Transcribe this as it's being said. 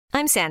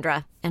I'm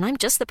Sandra, and I'm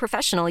just the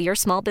professional your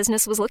small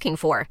business was looking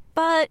for.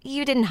 But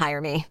you didn't hire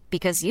me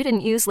because you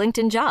didn't use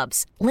LinkedIn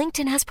Jobs.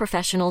 LinkedIn has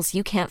professionals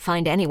you can't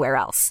find anywhere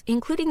else,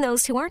 including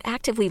those who aren't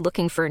actively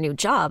looking for a new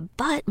job,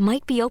 but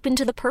might be open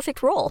to the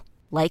perfect role,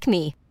 like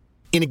me.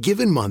 In a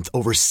given month,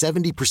 over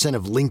 70%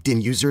 of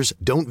LinkedIn users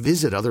don't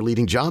visit other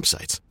leading job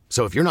sites.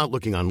 So if you're not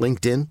looking on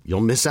LinkedIn,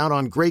 you'll miss out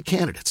on great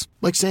candidates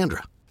like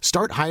Sandra.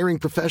 Start hiring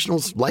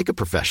professionals like a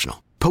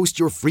professional. Post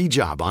your free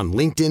job on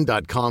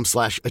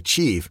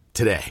linkedin.com/achieve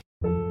today.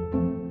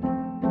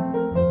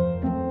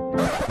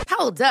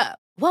 Hold up.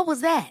 What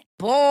was that?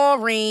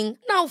 Boring.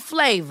 No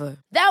flavor.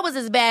 That was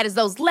as bad as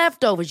those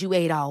leftovers you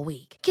ate all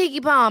week.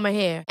 Keke Palmer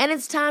here. And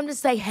it's time to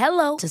say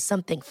hello to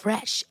something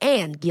fresh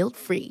and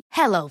guilt-free.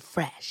 Hello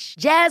Fresh.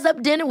 Jazz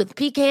up dinner with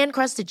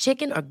pecan-crusted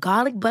chicken or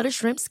garlic butter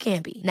shrimp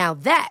scampi. Now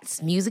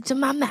that's music to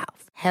my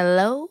mouth.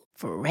 Hello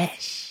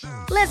Fresh.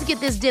 Let's get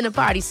this dinner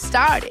party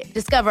started.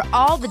 Discover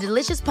all the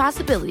delicious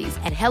possibilities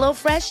at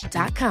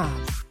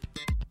hellofresh.com.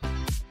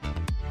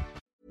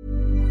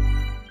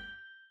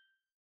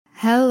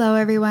 Hello,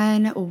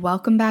 everyone.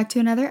 Welcome back to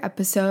another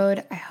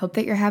episode. I hope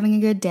that you're having a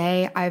good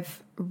day.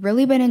 I've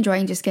really been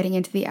enjoying just getting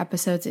into the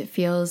episodes. It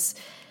feels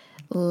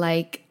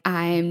like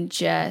I'm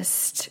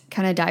just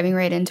kind of diving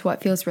right into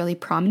what feels really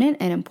prominent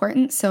and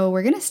important. So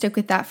we're going to stick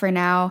with that for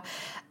now.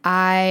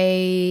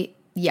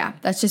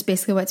 That's just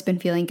basically what's been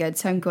feeling good.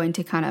 So I'm going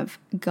to kind of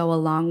go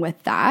along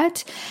with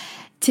that.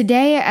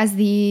 Today, as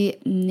the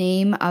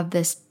name of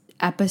this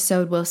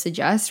episode will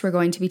suggest, we're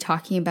going to be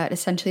talking about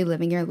essentially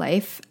living your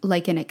life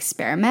like an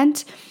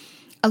experiment.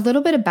 A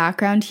little bit of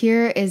background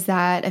here is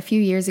that a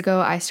few years ago,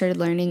 I started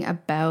learning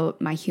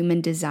about my human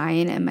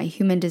design and my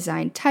human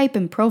design type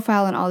and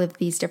profile and all of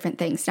these different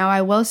things. Now,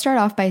 I will start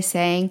off by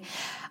saying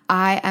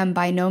I am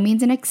by no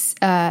means an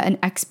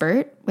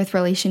expert with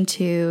relation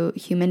to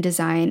human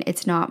design.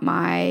 It's not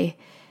my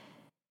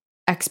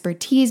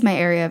expertise, my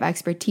area of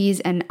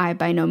expertise, and I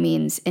by no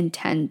means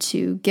intend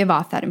to give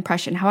off that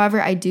impression.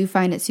 However, I do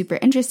find it super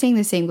interesting.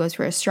 The same goes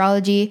for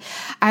astrology.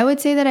 I would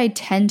say that I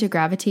tend to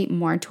gravitate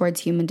more towards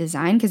human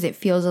design because it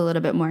feels a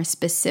little bit more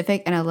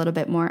specific and a little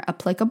bit more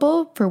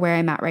applicable for where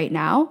I'm at right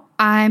now.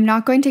 I'm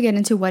not going to get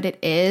into what it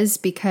is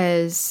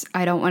because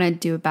I don't want to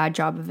do a bad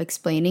job of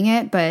explaining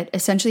it, but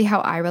essentially how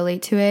I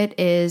relate to it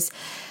is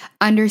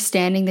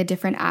understanding the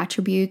different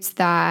attributes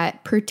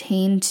that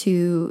pertain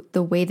to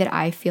the way that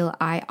I feel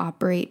I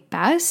operate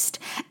best,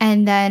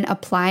 and then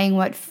applying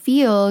what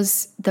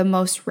feels the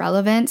most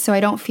relevant. So I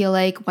don't feel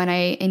like when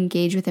I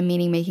engage with a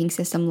meaning-making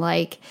system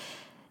like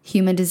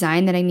human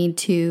design that I need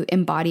to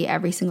embody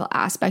every single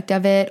aspect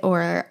of it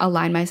or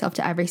align myself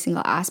to every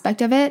single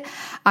aspect of it.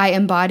 I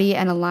embody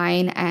and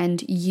align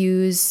and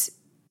use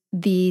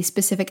the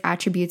specific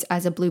attributes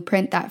as a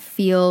blueprint that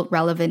feel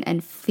relevant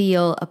and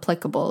feel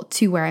applicable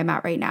to where I'm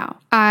at right now.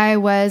 I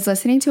was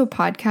listening to a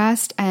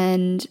podcast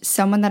and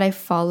someone that I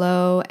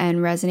follow and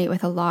resonate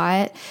with a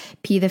lot,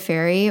 P the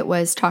Fairy,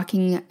 was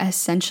talking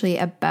essentially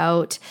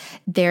about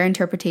their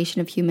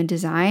interpretation of human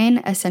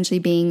design, essentially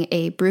being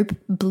a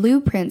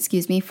blueprint,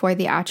 for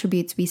the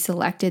attributes we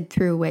selected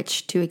through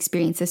which to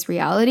experience this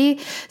reality.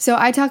 So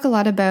I talk a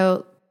lot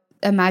about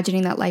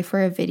imagining that life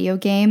were a video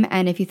game.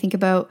 And if you think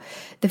about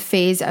the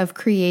phase of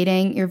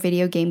creating your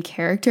video game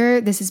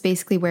character, this is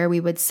basically where we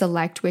would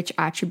select which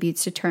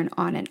attributes to turn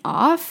on and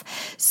off.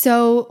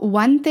 So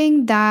one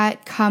thing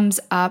that comes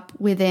up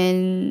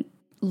within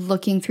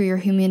looking through your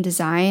human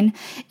design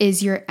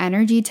is your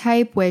energy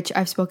type, which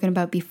I've spoken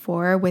about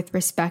before with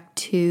respect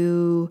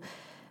to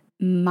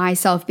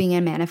myself being a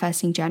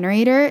manifesting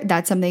generator.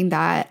 That's something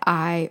that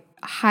I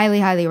highly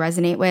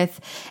resonate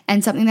with,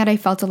 and something that I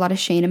felt a lot of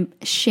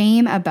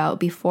shame about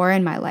before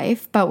in my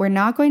life. But we're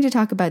not going to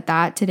talk about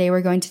that today.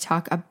 We're going to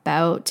talk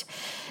about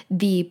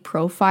the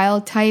profile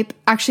type.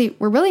 Actually,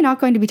 we're really not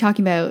going to be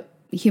talking about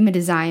human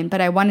design,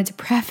 but I wanted to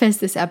preface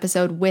this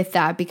episode with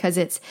that because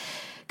it's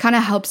kind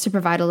of helps to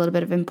provide a little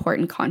bit of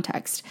important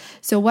context.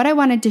 So what I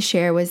wanted to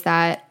share was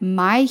that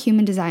my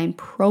human design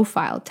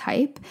profile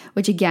type,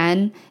 which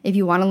again, if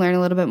you want to learn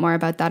a little bit more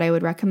about that, I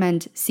would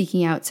recommend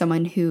seeking out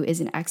someone who is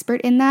an expert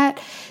in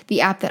that.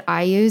 The app that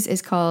I use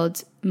is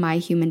called My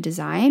Human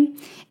Design,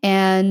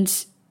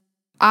 and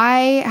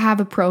I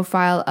have a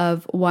profile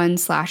of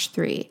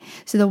 1/3.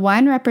 So the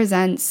 1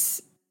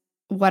 represents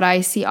what I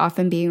see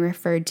often being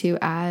referred to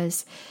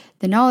as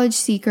the knowledge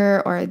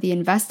seeker or the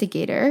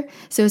investigator.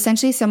 So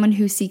essentially someone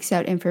who seeks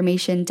out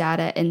information,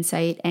 data,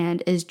 insight,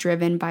 and is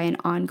driven by an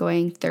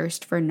ongoing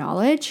thirst for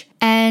knowledge.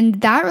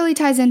 And that really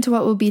ties into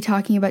what we'll be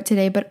talking about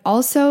today, but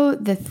also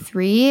the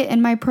 3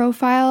 in my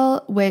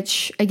profile,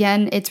 which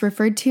again, it's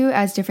referred to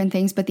as different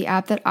things, but the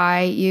app that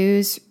I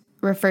use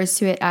refers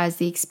to it as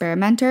the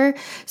experimenter.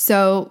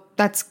 So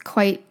that's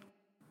quite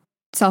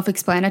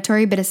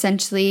self-explanatory, but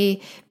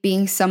essentially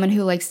being someone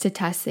who likes to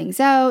test things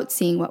out,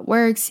 seeing what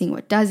works, seeing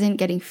what doesn't,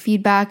 getting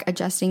feedback,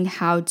 adjusting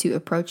how to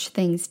approach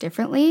things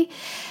differently.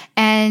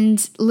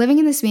 And living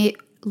in this way,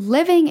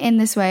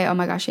 oh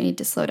my gosh, I need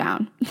to slow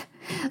down.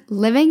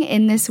 Living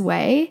in this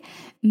way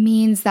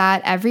means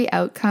that every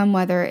outcome,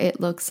 whether it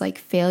looks like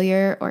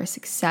failure or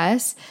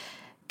success,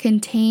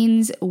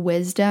 contains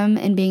wisdom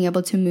in being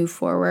able to move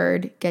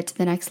forward, get to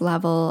the next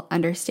level,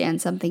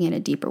 understand something in a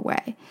deeper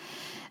way.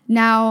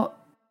 Now,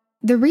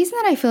 the reason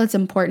that I feel it's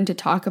important to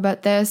talk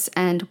about this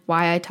and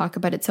why I talk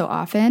about it so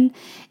often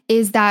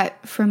is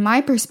that from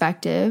my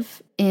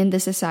perspective, in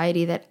the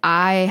society that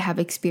I have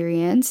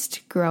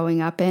experienced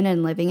growing up in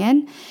and living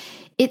in,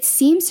 it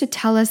seems to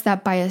tell us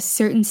that by a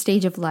certain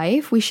stage of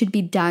life, we should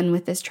be done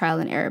with this trial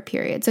and error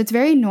period. So it's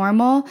very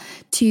normal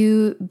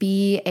to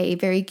be a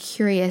very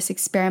curious,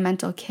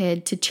 experimental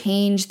kid, to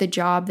change the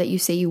job that you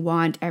say you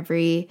want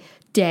every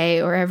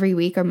day or every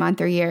week or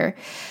month or year.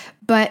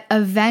 But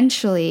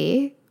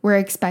eventually, we're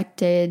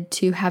expected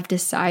to have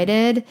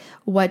decided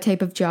what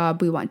type of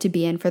job we want to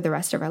be in for the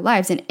rest of our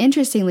lives. And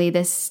interestingly,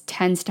 this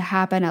tends to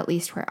happen, at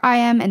least where I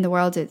am in the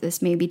world.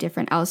 This may be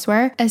different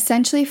elsewhere.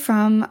 Essentially,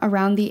 from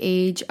around the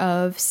age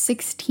of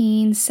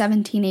 16,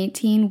 17,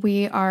 18,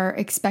 we are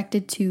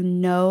expected to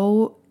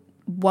know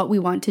what we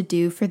want to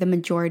do for the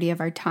majority of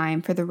our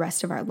time for the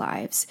rest of our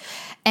lives.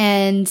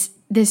 And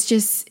this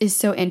just is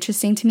so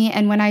interesting to me.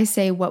 And when I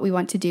say what we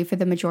want to do for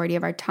the majority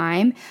of our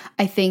time,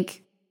 I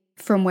think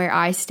from where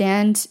I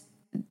stand,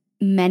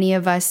 many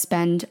of us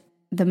spend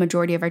the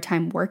majority of our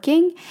time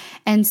working.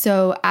 And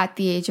so at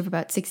the age of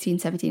about 16,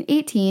 17,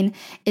 18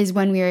 is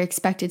when we are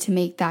expected to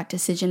make that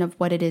decision of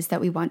what it is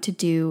that we want to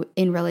do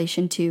in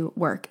relation to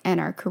work and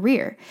our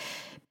career.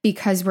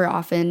 Because we're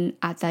often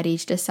at that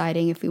age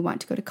deciding if we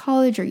want to go to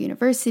college or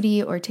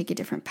university or take a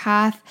different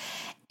path.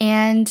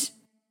 And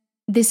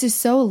this is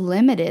so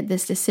limited,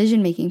 this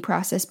decision-making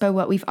process, by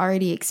what we've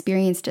already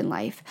experienced in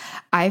life.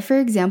 I, for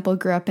example,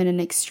 grew up in an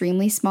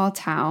extremely small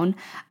town.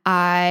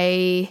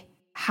 I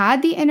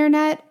had the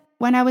internet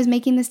when I was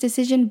making this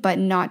decision, but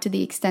not to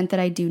the extent that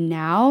I do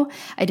now.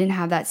 I didn't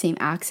have that same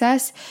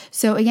access.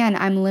 So again,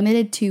 I'm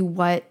limited to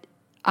what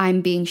I'm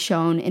being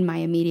shown in my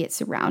immediate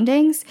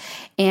surroundings,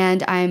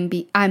 and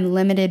I'm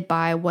limited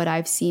by what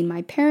I've seen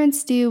my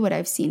parents do, what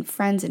I've seen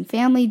friends and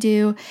family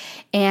do.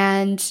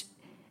 And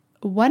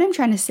what I'm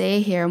trying to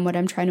say here and what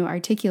I'm trying to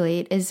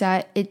articulate is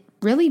that it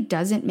really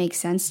doesn't make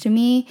sense to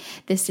me,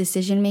 this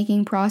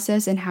decision-making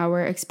process and how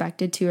we're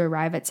expected to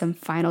arrive at some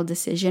final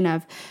decision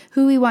of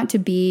who we want to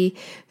be,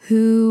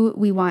 who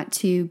we want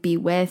to be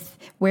with,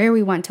 where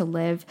we want to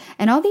live,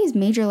 and all these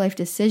major life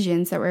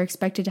decisions that we're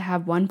expected to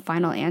have one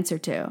final answer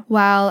to.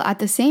 While at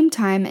the same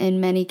time,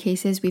 in many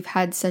cases, we've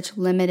had such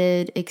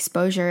limited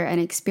exposure and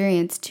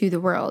experience to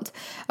the world.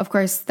 Of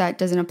course, that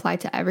doesn't apply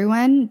to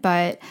everyone,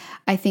 but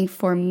I think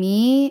for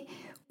me,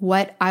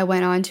 what I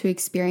went on to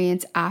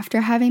experience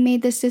after having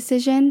made this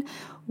decision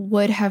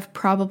would have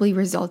probably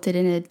resulted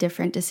in a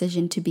different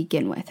decision to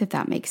begin with, if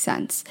that makes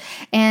sense.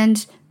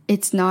 And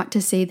it's not to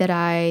say that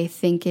I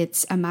think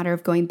it's a matter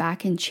of going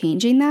back and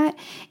changing that.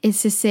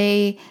 It's to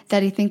say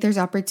that I think there's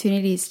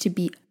opportunities to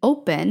be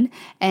open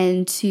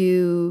and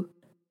to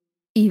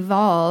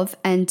evolve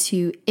and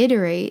to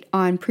iterate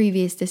on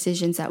previous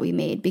decisions that we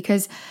made,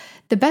 because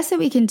the best that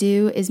we can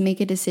do is make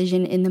a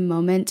decision in the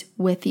moment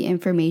with the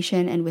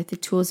information and with the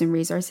tools and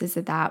resources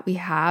that we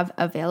have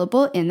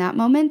available in that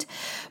moment.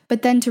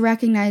 But then to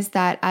recognize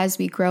that as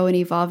we grow and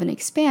evolve and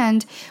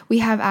expand, we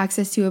have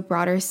access to a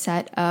broader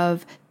set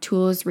of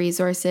tools,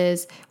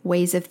 resources,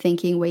 ways of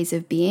thinking, ways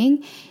of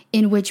being,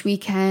 in which we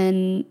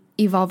can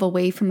evolve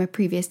away from a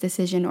previous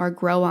decision or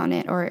grow on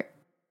it, or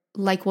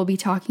like we'll be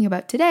talking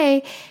about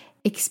today,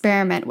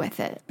 experiment with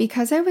it.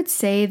 Because I would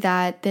say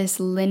that this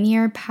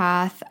linear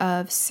path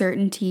of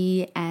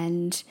certainty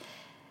and,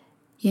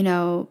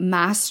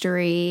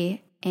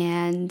 mastery,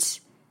 and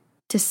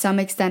to some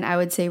extent, I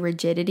would say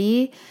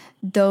rigidity,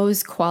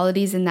 those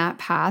qualities in that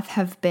path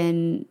have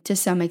been to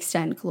some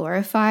extent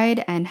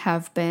glorified and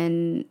have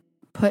been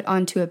put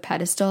onto a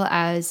pedestal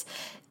as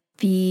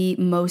the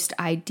most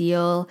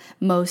ideal,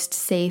 most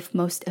safe,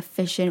 most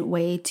efficient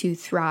way to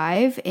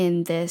thrive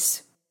in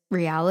this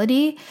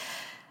reality.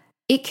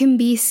 It can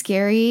be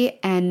scary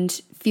and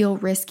feel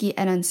risky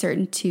and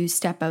uncertain to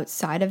step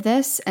outside of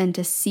this and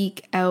to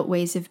seek out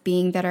ways of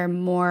being that are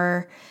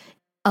more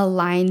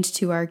aligned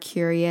to our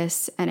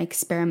curious and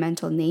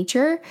experimental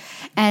nature.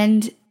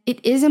 And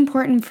it is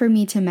important for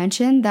me to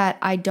mention that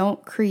I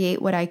don't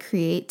create what I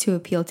create to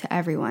appeal to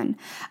everyone.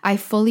 I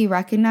fully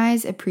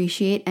recognize,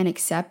 appreciate, and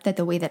accept that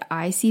the way that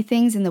I see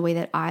things and the way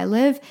that I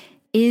live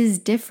is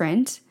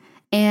different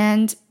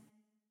and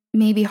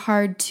maybe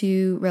hard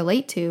to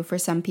relate to for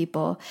some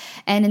people.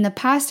 And in the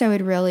past, I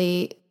would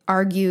really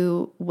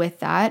argue with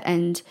that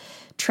and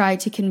try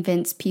to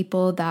convince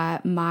people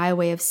that my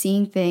way of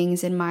seeing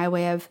things and my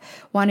way of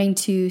wanting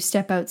to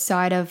step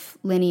outside of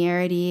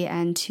linearity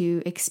and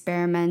to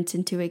experiment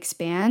and to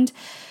expand,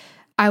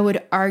 I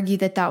would argue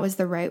that that was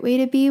the right way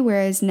to be,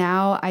 whereas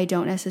now I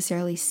don't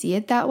necessarily see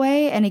it that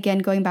way. And again,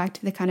 going back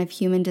to the kind of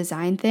human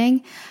design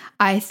thing,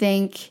 I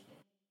think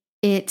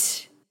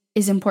it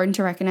is important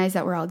to recognize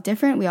that we're all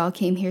different. We all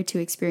came here to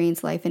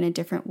experience life in a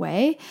different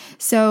way.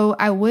 So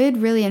I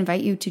would really invite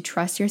you to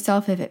trust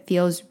yourself if it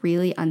feels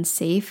really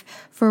unsafe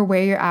for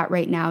where you're at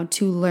right now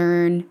to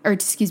lean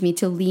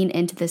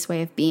into this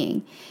way of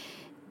being.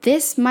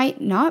 this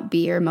might not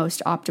be your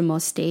most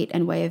optimal state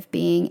and way of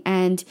being.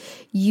 And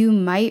you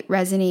might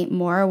resonate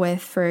more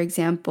with, for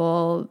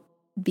example,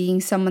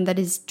 being someone that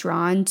is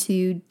drawn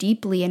to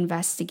deeply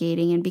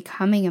investigating and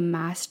becoming a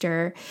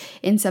master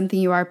in something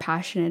you are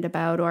passionate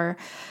about, or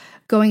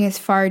going as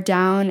far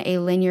down a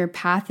linear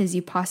path as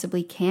you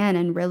possibly can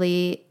and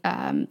really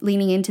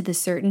leaning into the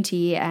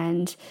certainty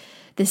and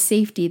the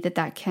safety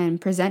that can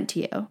present to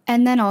you.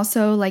 And then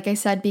also, like I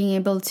said, being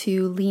able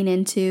to lean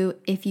into,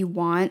 if you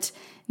want,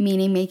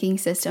 meaning-making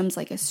systems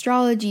like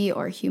astrology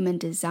or human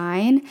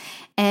design,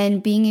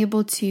 and being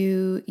able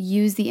to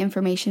use the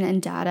information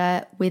and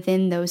data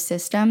within those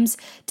systems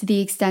to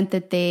the extent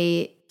that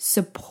they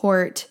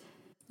support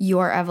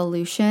your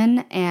evolution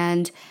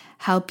and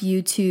help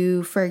you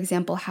to, for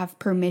example, have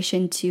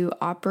permission to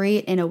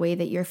operate in a way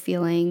that you're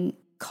feeling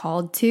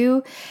called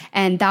to.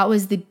 And that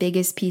was the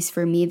biggest piece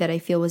for me that I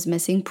feel was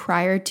missing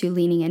prior to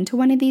leaning into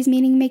one of these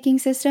meaning-making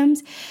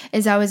systems,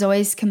 is I was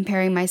always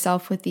comparing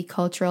myself with the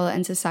cultural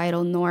and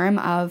societal norm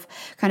of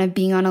kind of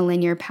being on a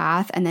linear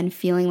path and then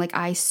feeling like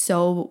I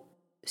so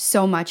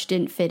much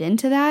didn't fit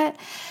into that.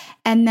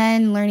 And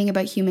then learning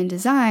about human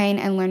design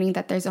and learning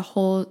that there's a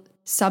whole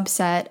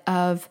subset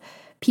of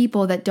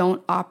people that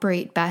don't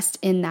operate best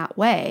in that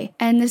way.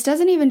 And this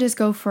doesn't even just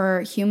go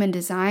for human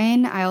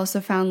design. I also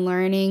found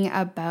learning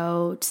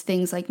about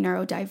things like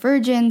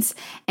neurodivergence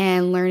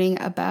and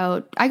learning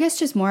about, I guess,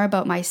 just more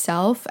about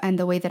myself and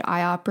the way that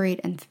I operate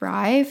and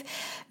thrive.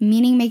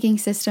 Meaning-making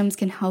systems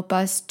can help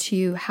us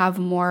to have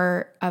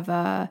more of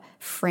a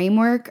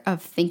framework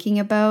of thinking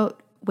about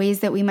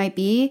ways that we might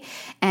be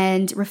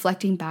and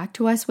reflecting back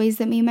to us ways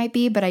that we might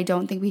be, but I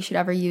don't think we should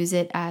ever use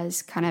it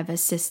as kind of a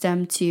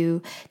system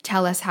to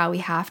tell us how we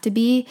have to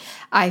be.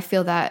 I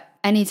feel that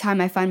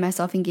anytime I find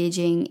myself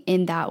engaging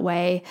in that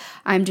way,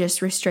 I'm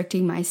just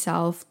restricting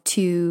myself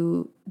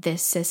to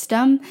this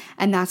system,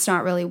 and that's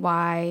not really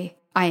why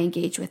I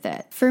engage with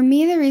it. For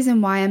me, the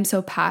reason why I'm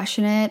so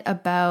passionate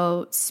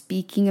about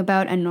speaking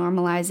about and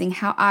normalizing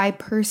how I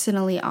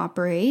personally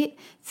operate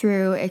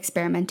through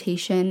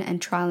experimentation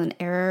and trial and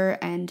error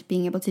and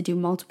being able to do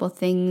multiple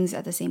things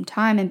at the same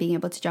time and being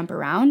able to jump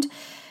around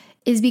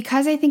is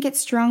because I think it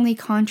strongly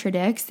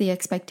contradicts the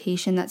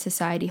expectation that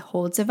society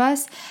holds of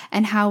us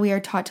and how we are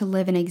taught to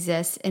live and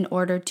exist in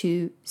order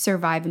to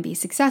survive and be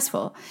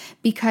successful.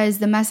 Because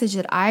the message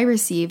that I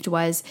received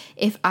was,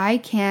 if I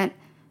can't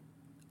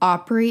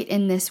operate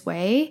in this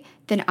way,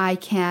 then I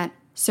can't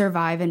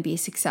survive and be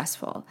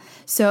successful.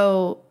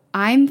 So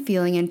I'm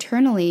feeling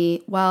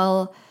internally,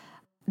 well,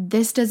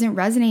 this doesn't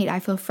resonate. I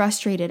feel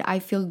frustrated. I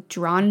feel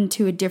drawn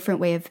to a different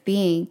way of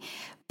being.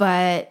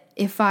 But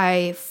if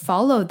I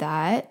follow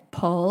that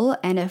pull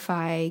and if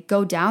I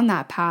go down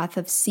that path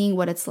of seeing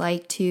what it's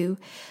like to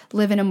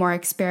live in a more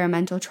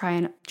experimental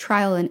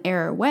trial and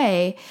error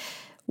way,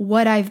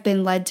 what I've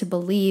been led to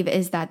believe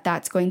is that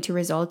that's going to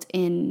result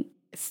in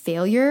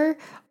failure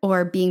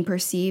or being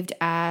perceived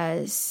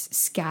as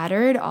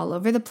scattered all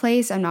over the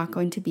place. I'm not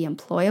going to be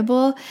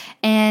employable.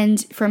 And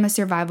from a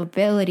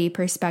survivability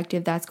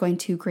perspective, that's going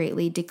to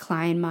greatly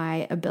decline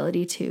my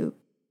ability to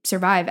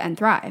survive and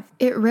thrive.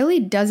 It really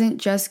doesn't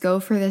just go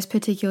for this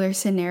particular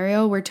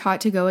scenario. We're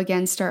taught to go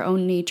against our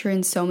own nature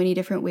in so many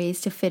different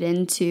ways to fit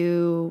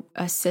into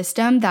a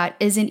system that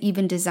isn't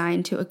even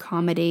designed to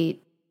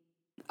accommodate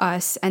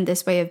us and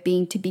this way of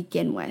being to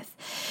begin with.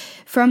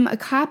 From a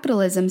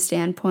capitalism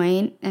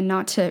standpoint, and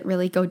not to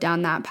really go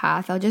down that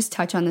path, I'll just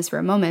touch on this for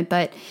a moment,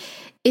 but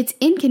it's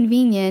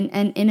inconvenient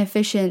and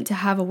inefficient to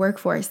have a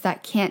workforce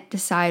that can't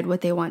decide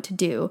what they want to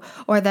do,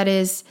 or that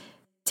is,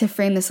 to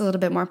frame this a little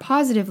bit more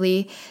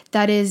positively,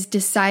 that is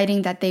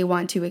deciding that they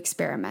want to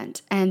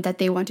experiment and that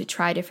they want to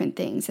try different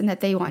things and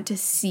that they want to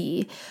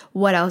see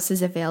what else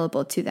is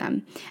available to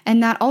them.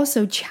 And that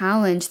also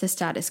challenge the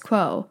status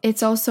quo.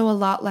 It's also a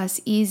lot less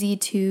easy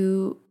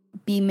to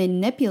be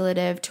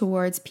manipulative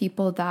towards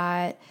people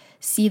that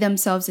see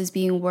themselves as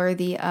being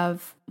worthy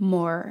of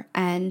more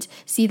and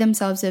see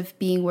themselves as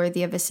being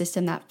worthy of a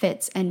system that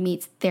fits and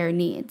meets their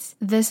needs.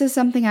 This is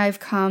something I've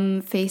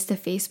come face to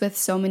face with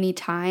so many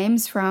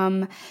times,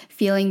 from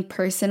feeling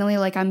personally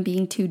like I'm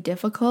being too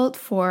difficult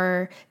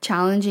for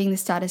challenging the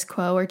status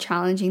quo or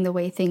challenging the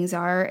way things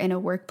are in a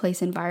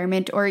workplace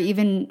environment, or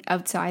even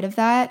outside of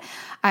that.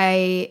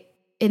 I,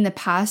 in the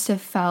past,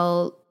 have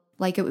felt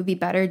like it would be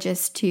better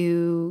just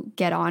to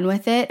get on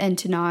with it and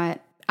to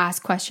not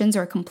ask questions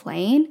or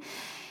complain.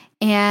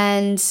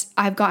 And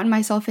I've gotten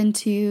myself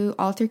into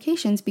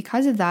altercations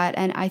because of that.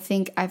 And I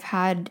think I've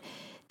had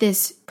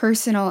this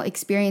personal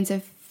experience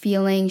of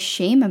feeling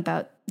shame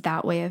about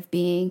that way of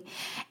being.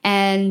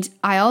 And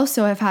I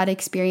also have had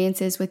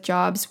experiences with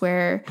jobs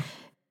where,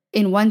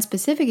 in one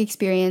specific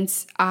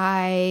experience,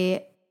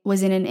 I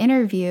was in an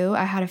interview.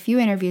 I had a few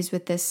interviews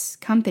with this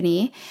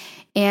company.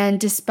 And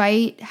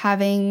despite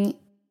having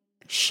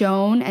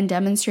shown and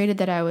demonstrated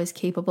that I was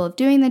capable of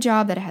doing the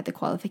job, that I had the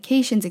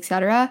qualifications,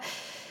 etc.,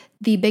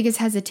 the biggest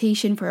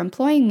hesitation for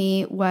employing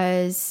me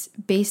was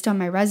based on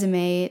my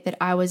resume that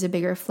I was a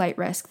bigger flight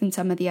risk than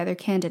some of the other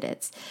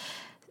candidates.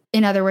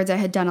 In other words, I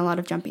had done a lot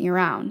of jumping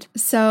around.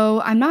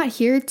 So I'm not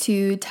here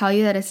to tell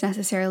you that it's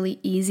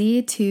necessarily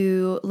easy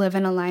to live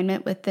in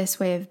alignment with this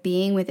way of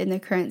being within the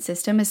current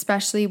system,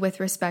 especially with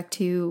respect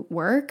to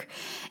work.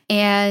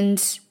 And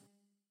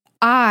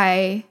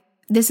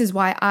this is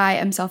why I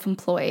am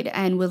self-employed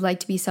and would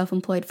like to be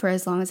self-employed for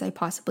as long as I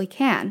possibly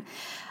can.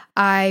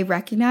 I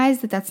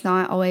recognize that that's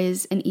not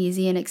always an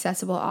easy and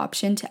accessible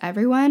option to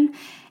everyone.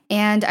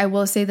 And I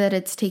will say that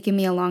it's taken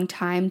me a long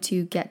time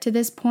to get to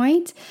this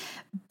point.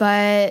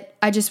 But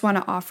I just want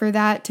to offer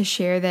that to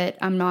share that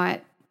I'm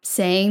not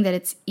saying that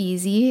it's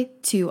easy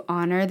to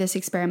honor this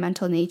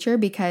experimental nature,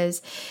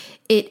 because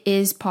it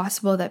is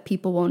possible that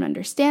people won't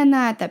understand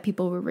that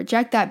people will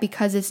reject that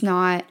because it's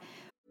not.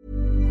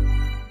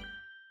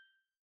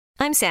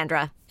 I'm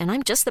Sandra, and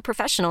I'm just the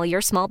professional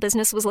your small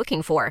business was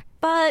looking for.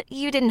 But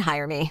you didn't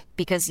hire me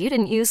because you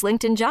didn't use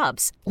LinkedIn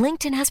Jobs.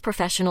 LinkedIn has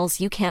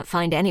professionals you can't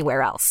find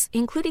anywhere else,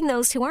 including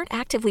those who aren't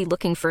actively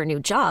looking for a new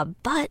job,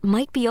 but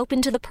might be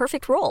open to the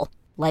perfect role,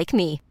 like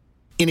me.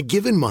 In a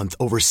given month,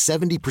 over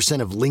 70%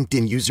 of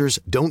LinkedIn users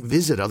don't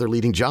visit other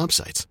leading job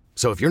sites.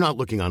 So if you're not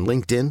looking on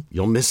LinkedIn,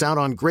 you'll miss out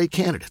on great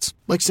candidates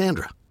like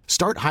Sandra.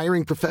 Start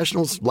hiring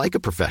professionals like a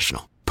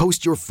professional.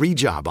 Post your free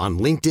job on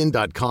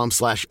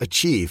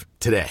linkedin.com/achieve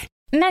today.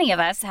 Many of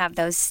us have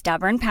those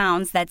stubborn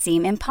pounds that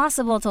seem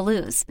impossible to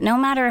lose, no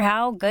matter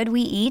how good we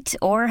eat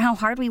or how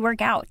hard we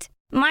work out.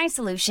 My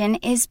solution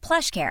is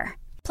PlushCare.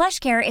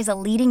 PlushCare is a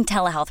leading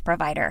telehealth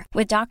provider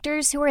with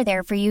doctors who are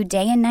there for you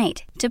day and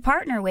night to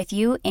partner with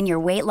you in your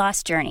weight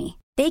loss journey.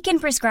 They can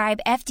prescribe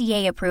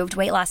FDA-approved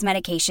weight loss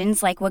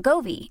medications like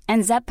Wegovy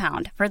and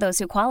Zepbound for those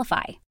who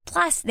qualify.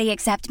 Plus, they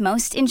accept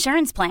most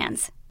insurance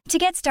plans. To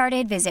get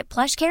started, visit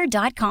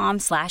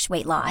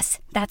plushcare.com/weightloss.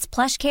 That's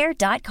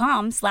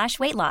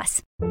plushcare.com/weightloss.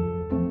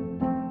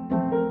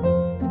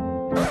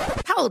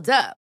 Hold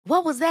up.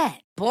 What was that?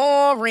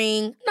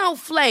 Boring. No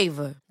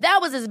flavor. That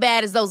was as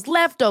bad as those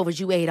leftovers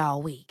you ate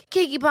all week.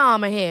 Keke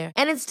Palmer here.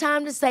 And it's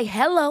time to say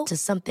hello to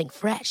something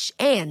fresh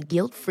and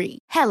guilt-free.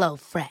 Hello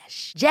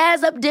Fresh.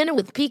 Jazz up dinner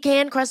with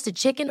pecan-crusted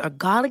chicken or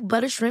garlic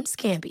butter shrimp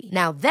scampi.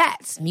 Now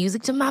that's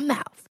music to my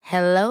mouth.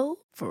 Hello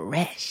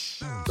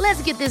Fresh.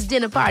 Let's get this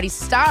dinner party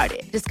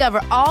started.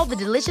 Discover all the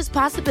delicious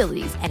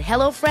possibilities at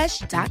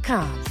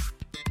HelloFresh.com.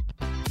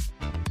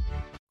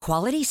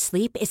 Quality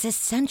sleep is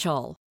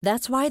essential.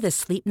 That's why the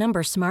Sleep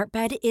Number Smart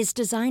Bed is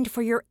designed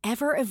for your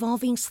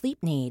ever-evolving sleep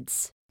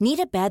needs. Need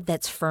a bed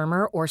that's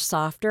firmer or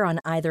softer on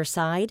either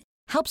side?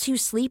 Helps you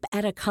sleep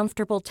at a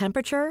comfortable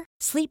temperature?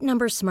 Sleep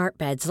Number Smart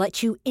Beds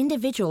let you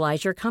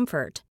individualize your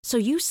comfort, so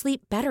you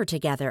sleep better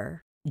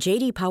together.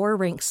 J.D. Power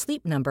ranks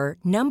Sleep Number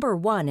number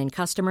 1 in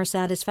customer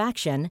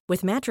satisfaction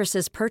with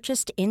mattresses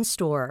purchased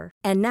in-store.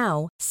 And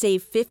now,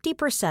 save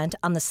 50%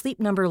 on the Sleep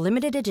Number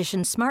Limited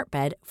Edition Smart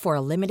Bed for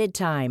a limited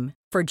time.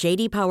 For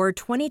J.D. Power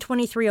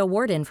 2023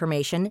 award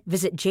information,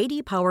 visit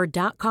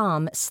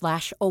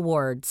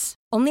jdpower.com/awards.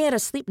 Only at a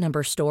Sleep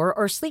Number store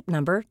or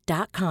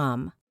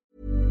sleepnumber.com.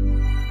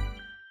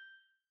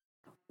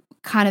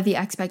 Kind of the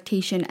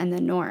expectation and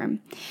the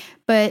norm.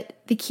 But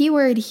the key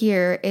word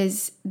here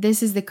is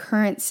this is the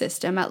current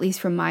system, at least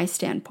from my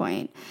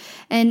standpoint.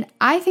 And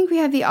I think we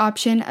have the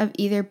option of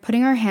either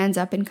putting our hands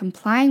up and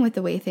complying with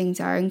the way things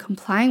are and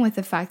complying with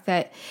the fact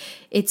that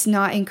it's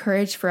not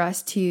encouraged for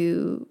us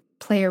to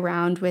play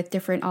around with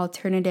different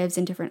alternatives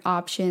and different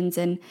options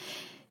and,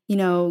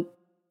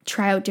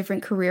 try out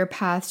different career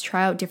paths,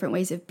 try out different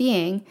ways of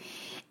being.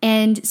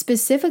 And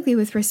specifically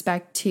with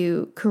respect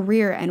to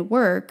career and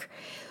work,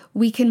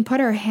 we can put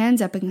our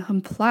hands up and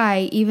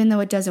comply even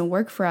though it doesn't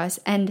work for us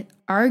and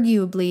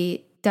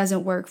arguably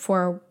doesn't work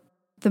for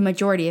the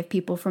majority of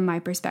people from my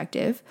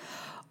perspective.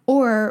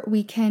 Or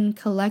we can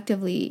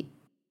collectively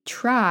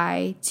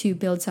try to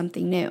build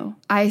something new.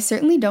 I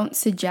certainly don't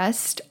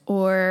suggest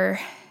or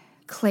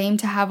claim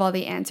to have all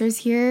the answers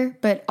here,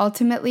 but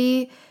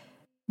ultimately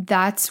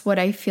that's what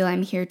I feel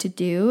I'm here to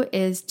do,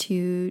 is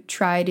to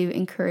try to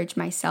encourage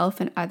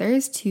myself and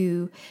others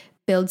to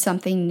build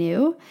something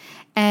new.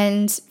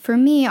 And for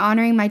me,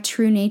 honoring my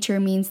true nature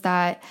means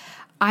that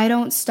I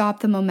don't stop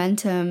the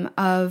momentum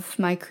of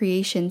my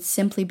creation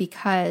simply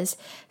because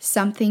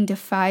something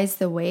defies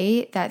the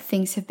way that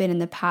things have been in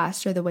the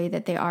past or the way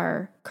that they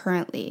are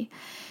currently.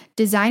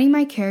 Designing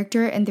my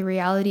character and the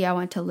reality I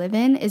want to live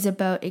in is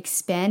about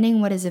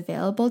expanding what is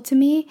available to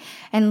me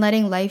and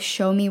letting life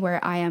show me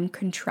where I am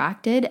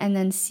contracted and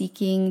then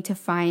seeking to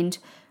find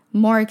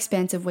more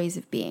expansive ways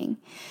of being.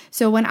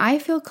 So when I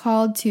feel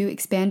called to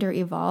expand or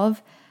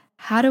evolve,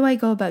 how do I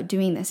go about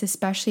doing this,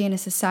 especially in a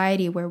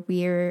society where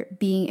we're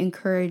being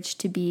encouraged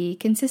to be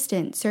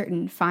consistent,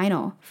 certain,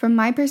 final? From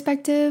my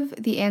perspective,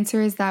 the answer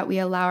is that we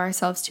allow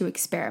ourselves to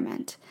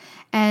experiment.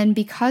 And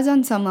because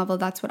on some level,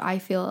 that's what I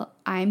feel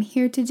I'm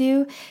here to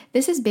do,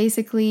 this is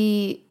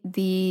basically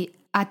the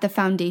at the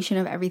foundation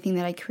of everything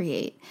that I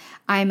create.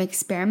 I'm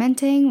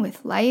experimenting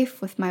with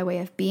life, with my way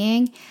of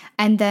being,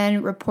 and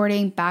then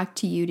reporting back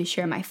to you to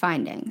share my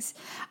findings.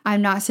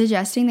 I'm not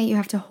suggesting that you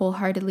have to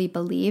wholeheartedly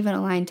believe and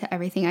align to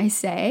everything I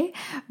say,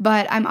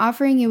 but I'm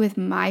offering you with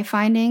my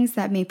findings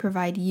that may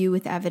provide you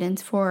with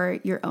evidence for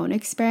your own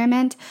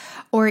experiment,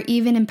 or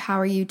even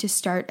empower you to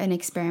start an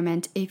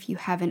experiment if you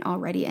haven't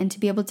already, and to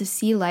be able to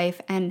see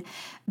life and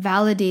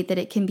validate that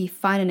it can be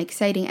fun and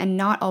exciting and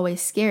not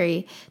always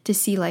scary to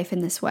see life in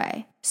this way.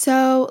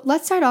 So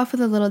let's start off with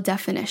a little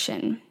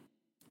definition.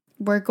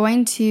 We're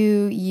going to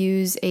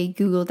use a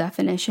Google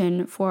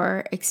definition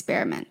for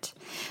experiment.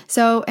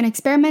 So an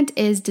experiment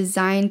is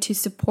designed to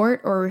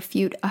support or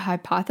refute a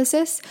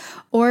hypothesis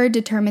or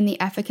determine the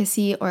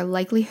efficacy or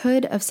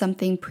likelihood of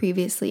something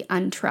previously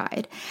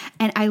untried.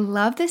 And I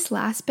love this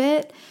last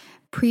bit,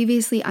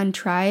 previously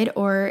untried,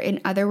 or in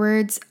other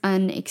words,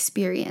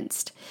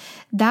 unexperienced.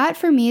 That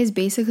for me is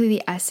basically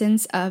the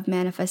essence of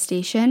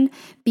manifestation,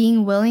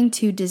 being willing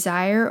to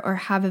desire or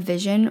have a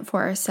vision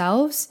for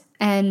ourselves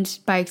and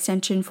by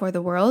extension for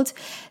the world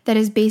that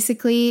is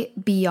basically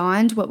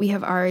beyond what we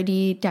have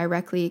already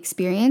directly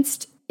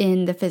experienced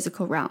in the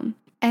physical realm.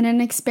 And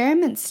an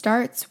experiment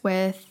starts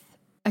with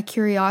a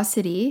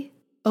curiosity,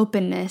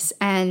 openness,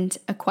 and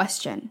a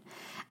question.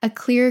 A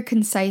clear,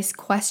 concise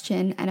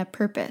question and a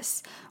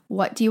purpose.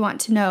 What do you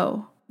want to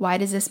know? Why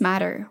does this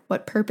matter?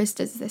 What purpose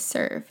does this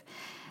serve?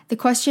 The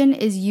question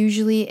is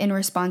usually in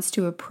response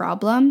to a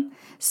problem.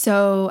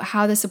 So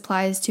how this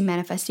applies to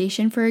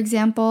manifestation, for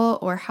example,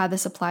 or how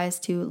this applies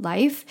to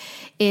life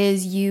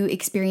is you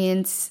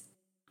experience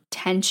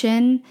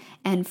tension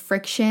and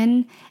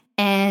friction,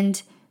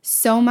 and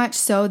so much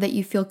so that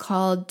you feel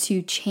called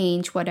to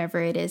change whatever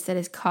it is that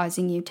is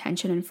causing you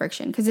tension and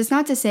friction. Because it's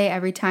not to say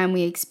every time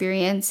we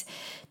experience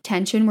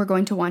tension, we're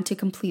going to want to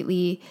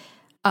completely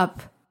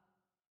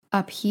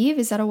upheave,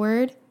 is that a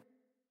word?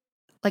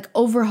 Like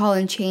overhaul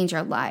and change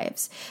our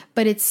lives.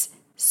 But it's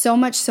so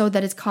much so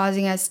that it's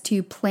causing us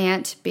to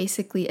plant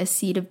basically a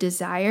seed of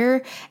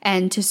desire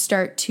and to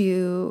start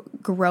to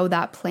grow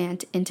that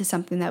plant into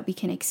something that we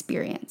can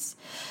experience.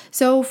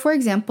 So for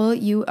example,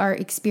 you are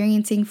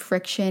experiencing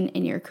friction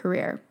in your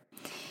career.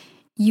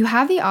 You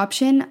have the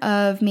option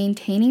of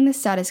maintaining the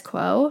status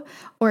quo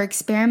or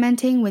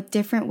experimenting with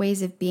different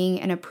ways of being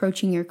and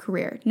approaching your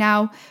career.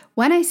 Now,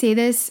 when I say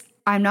this,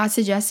 I'm not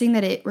suggesting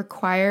that it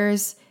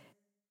requires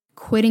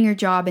quitting your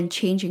job and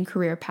changing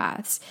career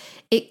paths.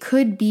 It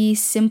could be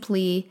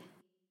simply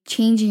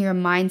changing your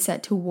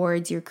mindset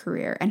towards your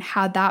career and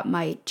how that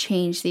might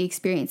change the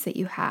experience that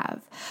you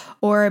have,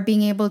 or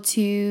being able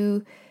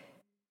to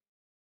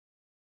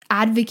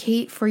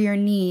advocate for your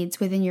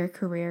needs within your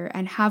career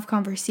and have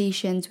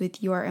conversations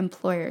with your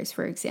employers,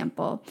 for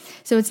example.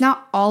 So it's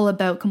not all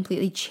about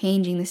completely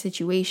changing the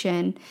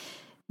situation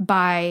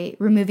by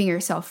removing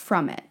yourself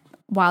from it,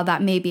 while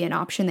that may be an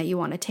option that you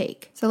want to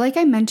take. So like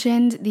I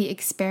mentioned, the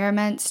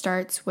experiment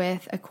starts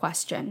with a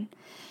question.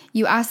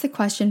 You ask the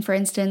question, for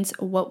instance,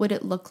 what would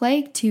it look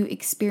like to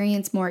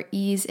experience more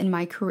ease in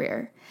my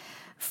career?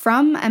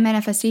 From a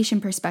manifestation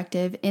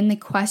perspective, in the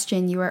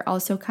question, you are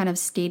also kind of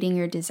stating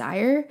your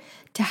desire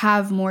to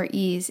have more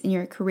ease in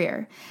your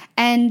career.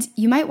 And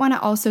you might want to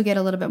also get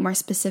a little bit more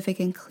specific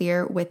and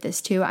clear with this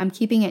too. I'm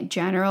keeping it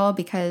general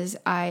because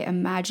I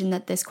imagine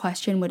that this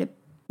question would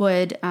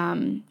what's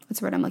the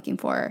word I'm looking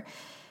for,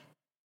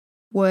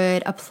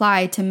 would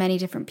apply to many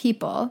different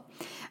people.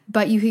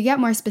 But you could get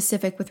more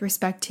specific with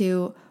respect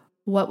to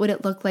what would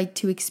it look like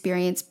to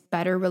experience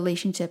better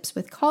relationships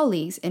with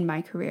colleagues in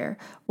my career?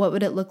 What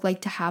would it look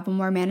like to have a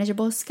more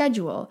manageable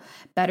schedule,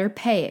 better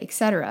pay,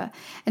 etc.?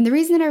 And the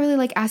reason that I really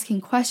like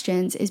asking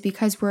questions is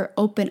because we're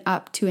open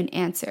up to an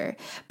answer.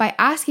 By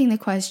asking the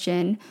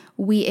question,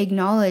 we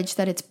acknowledge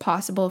that it's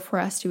possible for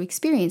us to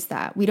experience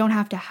that. We don't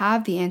have to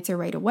have the answer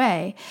right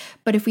away.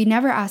 But if we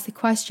never ask the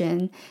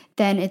question,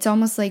 then it's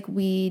almost like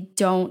we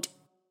don't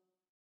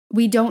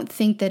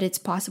think that it's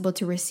possible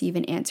to receive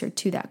an answer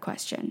to that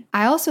question.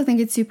 I also think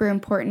it's super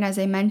important, as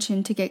I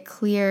mentioned, to get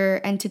clear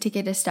and to take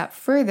it a step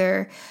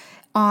further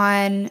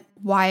on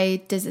why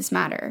does this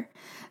matter.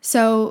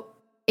 So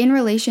in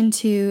relation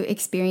to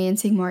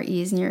experiencing more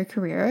ease in your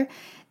career,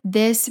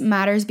 this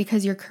matters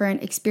because your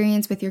current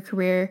experience with your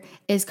career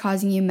is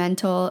causing you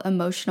mental,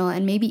 emotional,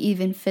 and maybe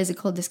even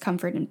physical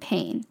discomfort and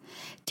pain.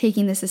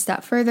 Taking this a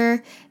step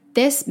further,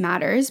 this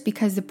matters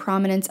because the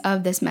prominence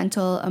of this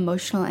mental,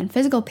 emotional, and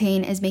physical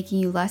pain is making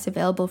you less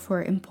available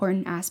for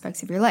important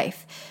aspects of your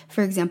life.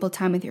 For example,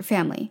 time with your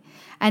family.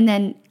 And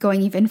then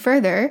going even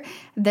further,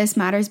 this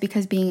matters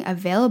because being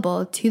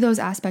available to those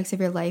aspects of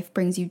your life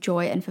brings you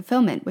joy and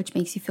fulfillment, which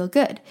makes you feel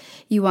good.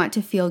 You want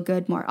to feel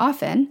good more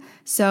often,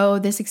 so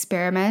this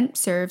experiment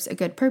serves a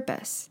good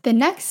purpose. The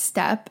next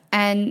step,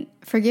 and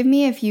forgive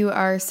me if you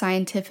are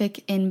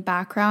scientific in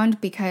background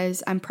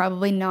because I'm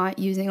probably not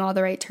using all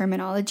the right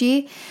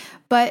terminology,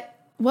 but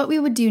what we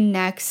would do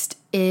next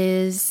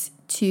is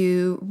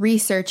to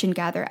research and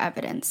gather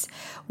evidence.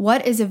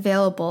 What is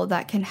available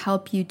that can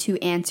help you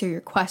to answer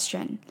your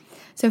question?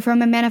 So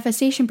from a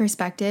manifestation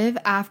perspective,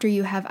 after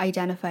you have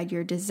identified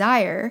your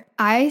desire,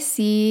 I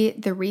see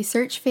the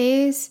research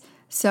phase,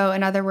 so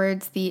in other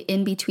words, the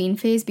in-between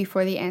phase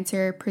before the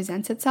answer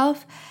presents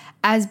itself,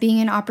 as being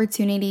an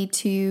opportunity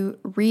to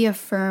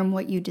reaffirm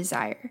what you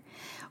desire.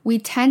 We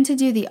tend to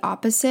do the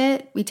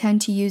opposite. We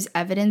tend to use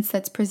evidence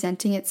that's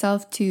presenting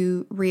itself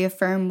to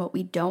reaffirm what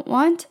we don't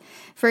want.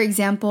 For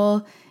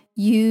example,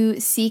 you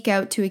seek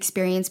out to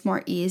experience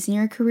more ease in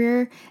your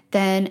career,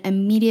 then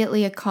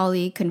immediately a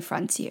colleague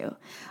confronts you.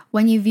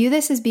 When you view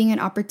this as being an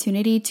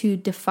opportunity to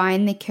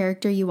define the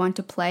character you want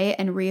to play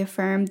and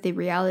reaffirm the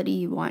reality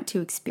you want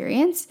to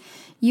experience,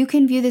 you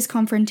can view this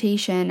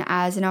confrontation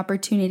as an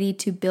opportunity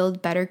to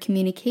build better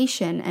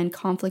communication and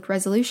conflict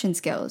resolution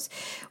skills,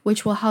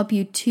 which will help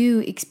you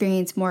to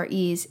experience more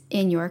ease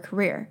in your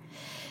career.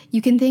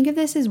 You can think of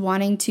this as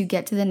wanting to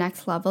get to the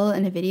next level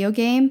in a video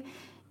game.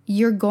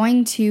 You're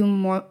going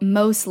to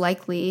most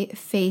likely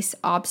face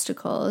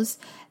obstacles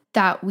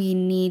that we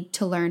need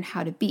to learn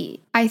how to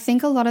beat. I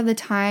think a lot of the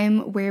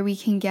time where we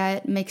can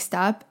get mixed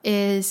up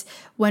is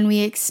when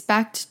we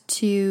expect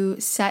to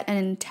set an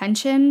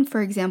intention,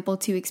 for example,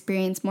 to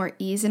experience more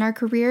ease in our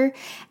career,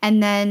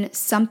 and then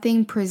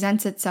something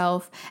presents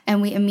itself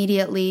and we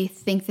immediately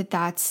think that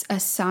that's a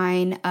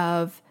sign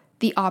of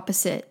the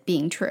opposite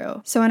being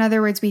true. So in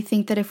other words, we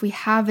think that if we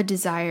have a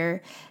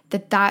desire,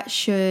 that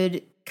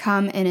should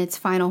come in its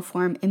final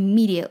form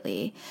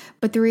immediately.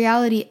 But the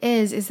reality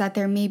is that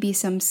there may be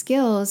some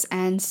skills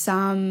and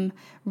some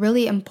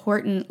really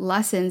important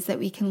lessons that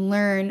we can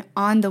learn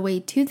on the way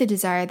to the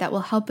desire that will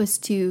help us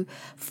to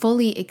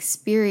fully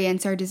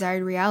experience our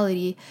desired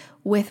reality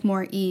with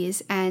more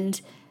ease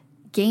and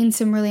gain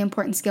some really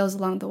important skills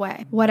along the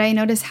way. What I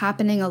notice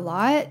happening a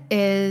lot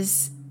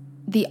is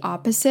the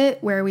opposite,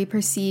 where we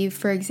perceive,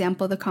 for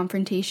example, the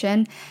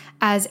confrontation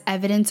as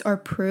evidence or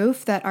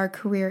proof that our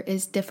career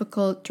is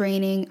difficult,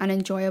 draining,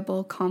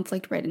 unenjoyable,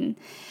 conflict-ridden.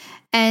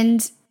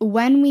 And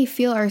when we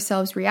feel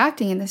ourselves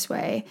reacting in this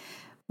way,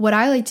 what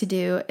I like to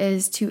do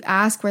is to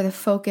ask where the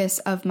focus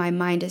of my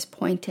mind is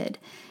pointed.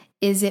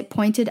 Is it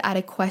pointed at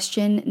a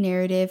question,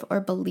 narrative, or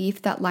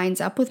belief that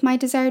lines up with my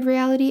desired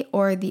reality,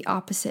 or the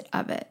opposite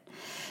of it?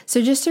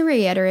 So just to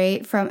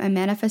reiterate, from a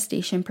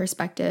manifestation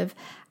perspective,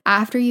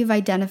 after you've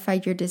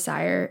identified your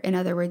desire, in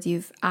other words,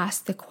 you've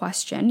asked the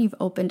question, you've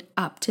opened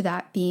up to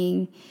that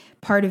being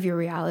part of your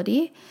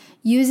reality,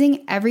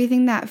 using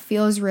everything that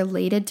feels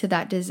related to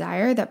that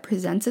desire that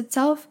presents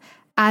itself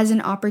as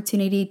an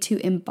opportunity to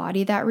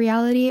embody that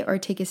reality or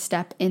take a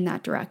step in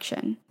that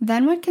direction.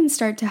 Then what can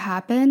start to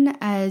happen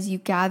as you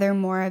gather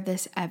more of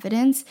this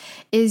evidence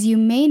is you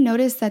may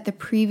notice that the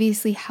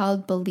previously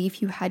held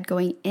belief you had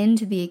going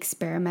into the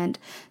experiment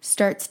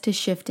starts to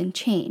shift and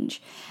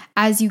change.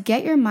 As you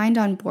get your mind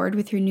on board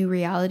with your new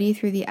reality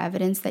through the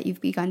evidence that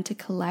you've begun to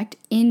collect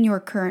in your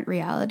current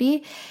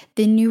reality,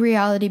 the new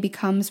reality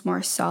becomes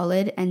more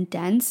solid and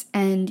dense,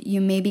 and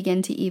you may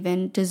begin to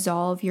even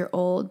dissolve your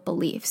old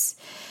beliefs.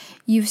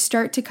 You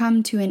start to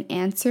come to an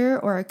answer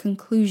or a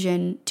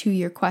conclusion to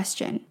your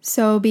question.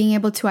 So being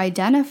able to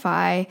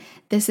identify,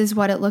 this is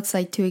what it looks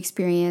like to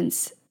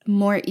experience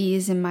more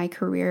ease in my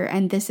career,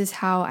 and this is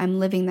how I'm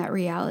living that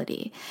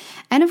reality.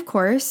 And of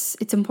course,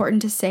 it's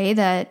important to say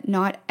that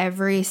not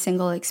every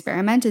single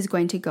experiment is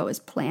going to go as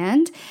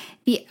planned.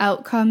 The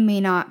outcome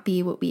may not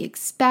be what we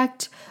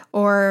expect,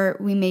 or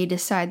we may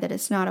decide that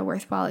it's not a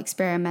worthwhile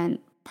experiment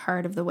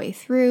part of the way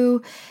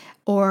through,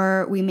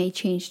 or we may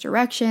change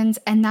directions,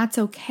 and that's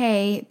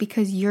okay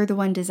because you're the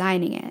one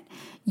designing it.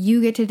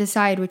 You get to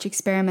decide which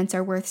experiments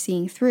are worth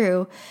seeing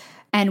through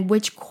and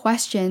which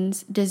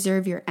questions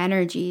deserve your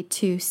energy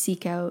to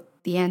seek out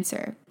the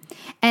answer.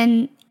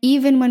 And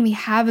even when we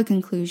have a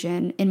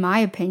conclusion, in my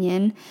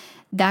opinion,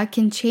 that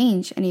can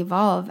change and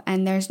evolve,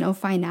 and there's no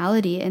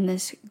finality in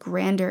this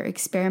grander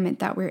experiment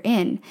that we're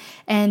in.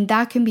 And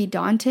that can be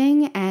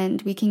daunting,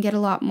 and we can get a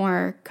lot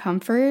more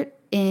comfort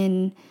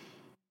in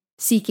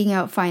seeking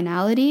out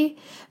finality,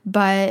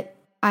 but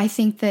I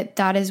think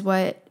that is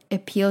what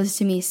appeals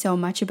to me so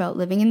much about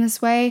living in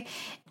this way,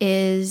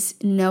 is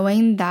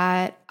knowing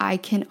that I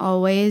can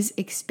always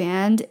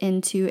expand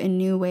into a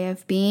new way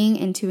of being,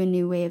 into a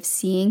new way of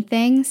seeing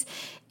things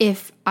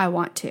if I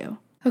want to.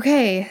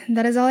 Okay,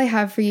 that is all I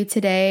have for you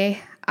today.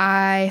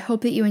 I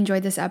hope that you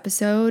enjoyed this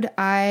episode.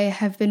 I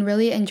have been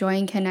really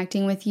enjoying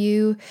connecting with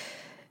you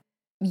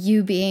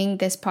being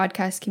this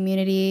podcast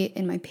community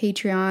in my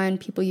Patreon,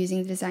 people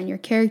using the Design Your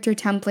Character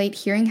template,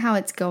 hearing how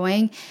it's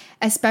going,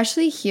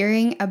 especially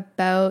hearing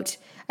about,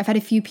 I've had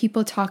a few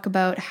people talk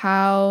about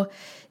how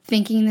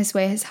thinking this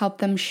way has helped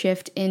them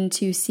shift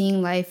into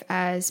seeing life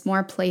as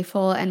more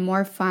playful and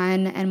more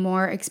fun and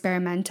more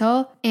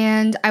experimental.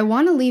 And I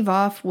want to leave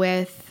off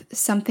with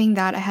something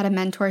that I had a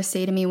mentor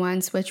say to me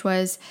once, which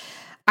was,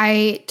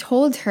 I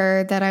told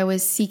her that I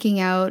was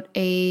seeking out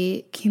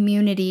a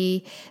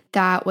community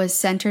that was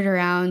centered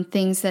around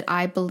things that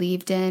I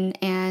believed in,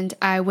 and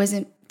I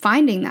wasn't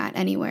finding that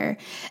anywhere.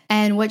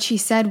 And what she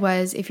said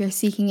was, if you're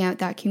seeking out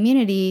that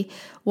community,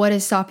 what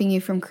is stopping you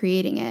from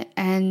creating it?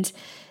 And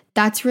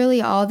that's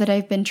really all that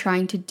I've been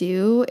trying to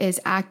do, is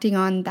acting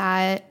on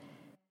that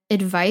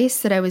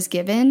advice that I was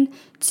given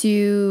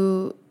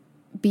to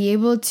be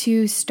able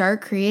to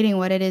start creating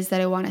what it is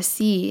that I want to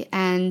see.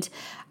 And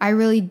I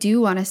really do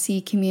want to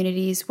see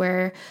communities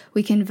where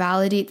we can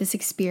validate this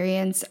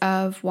experience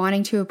of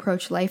wanting to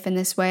approach life in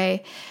this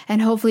way.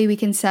 And hopefully we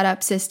can set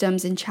up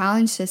systems and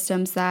challenge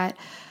systems that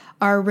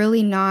are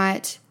really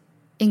not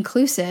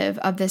inclusive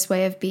of this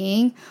way of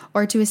being,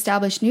 or to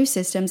establish new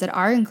systems that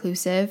are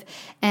inclusive,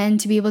 and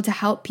to be able to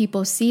help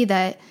people see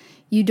that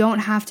you don't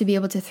have to be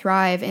able to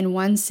thrive in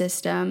one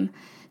system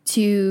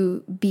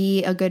to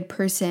be a good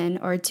person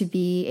or to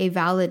be a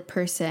valid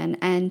person.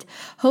 And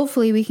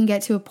hopefully we can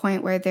get to a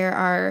point where there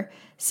are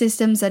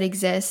systems that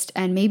exist,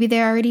 and maybe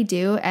they already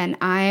do, and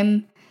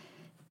I'm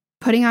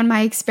putting on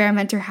my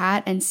experimenter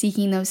hat and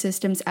seeking those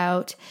systems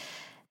out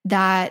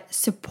that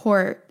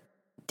support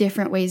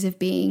different ways of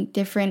being,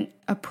 different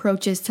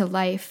approaches to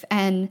life,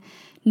 and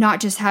not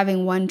just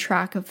having one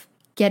track of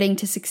getting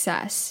to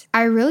success.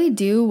 I really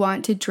do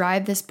want to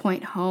drive this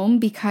point home,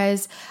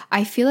 because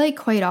I feel like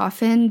quite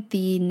often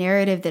the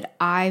narrative that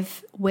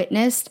I've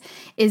witnessed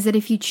is that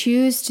if you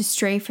choose to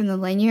stray from the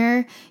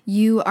linear,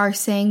 you are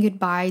saying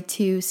goodbye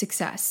to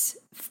success,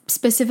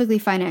 specifically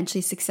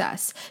financially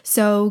success.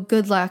 So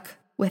good luck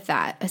with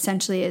that,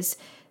 essentially, is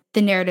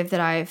the narrative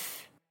that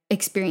I've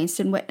experienced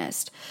and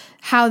witnessed.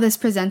 How this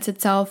presents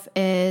itself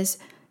is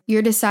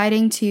you're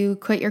deciding to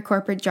quit your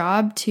corporate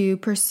job to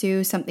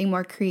pursue something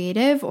more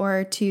creative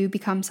or to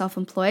become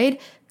self-employed.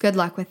 Good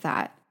luck with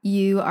that.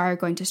 You are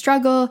going to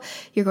struggle.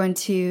 You're going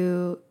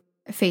to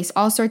face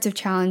all sorts of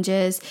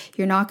challenges.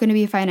 You're not going to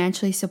be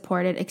financially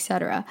supported,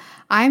 etc.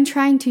 I'm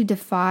trying to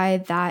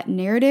defy that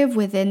narrative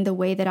within the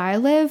way that I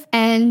live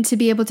and to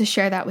be able to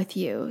share that with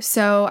you.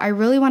 So I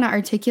really want to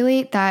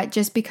articulate that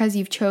just because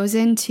you've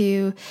chosen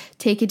to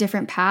take a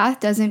different path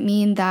doesn't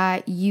mean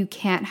that you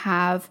can't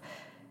have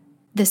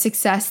the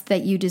success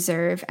that you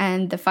deserve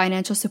and the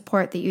financial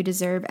support that you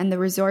deserve and the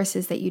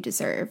resources that you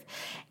deserve.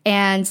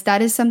 And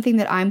that is something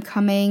that I'm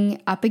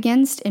coming up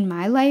against in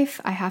my life.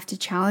 I have to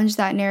challenge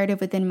that narrative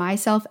within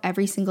myself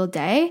every single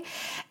day.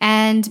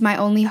 And my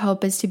only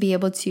hope is to be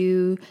able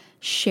to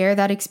share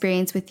that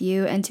experience with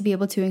you and to be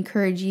able to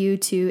encourage you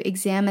to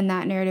examine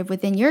that narrative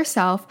within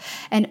yourself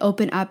and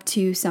open up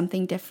to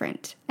something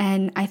different.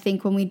 And I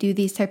think when we do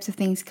these types of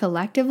things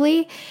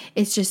collectively,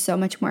 it's just so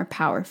much more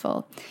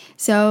powerful.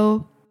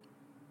 So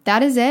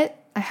that is it.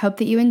 I hope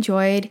that you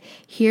enjoyed.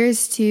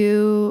 Here's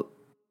to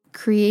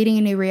creating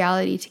a new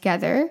reality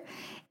together.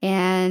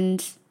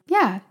 And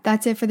yeah,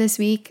 that's it for this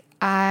week.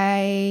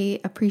 I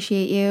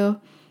appreciate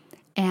you,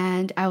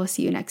 and I will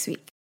see you next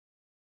week.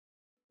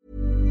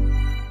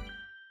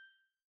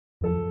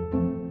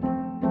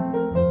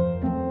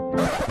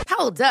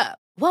 Hold up.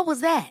 What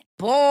was that?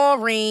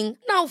 Boring.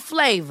 No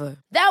flavor.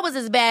 That was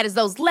as bad as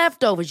those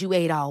leftovers you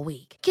ate all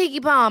week.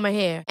 Keke Palmer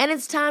here. And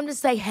it's time to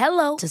say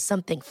hello to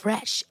something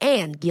fresh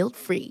and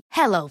guilt-free.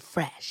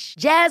 HelloFresh.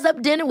 Jazz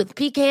up dinner with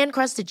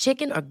pecan-crusted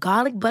chicken or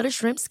garlic butter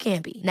shrimp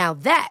scampi. Now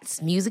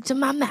that's music to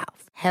my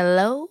mouth.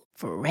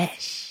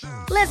 HelloFresh.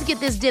 Let's get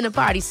this dinner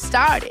party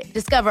started.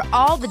 Discover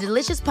all the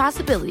delicious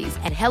possibilities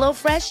at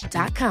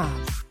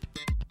HelloFresh.com.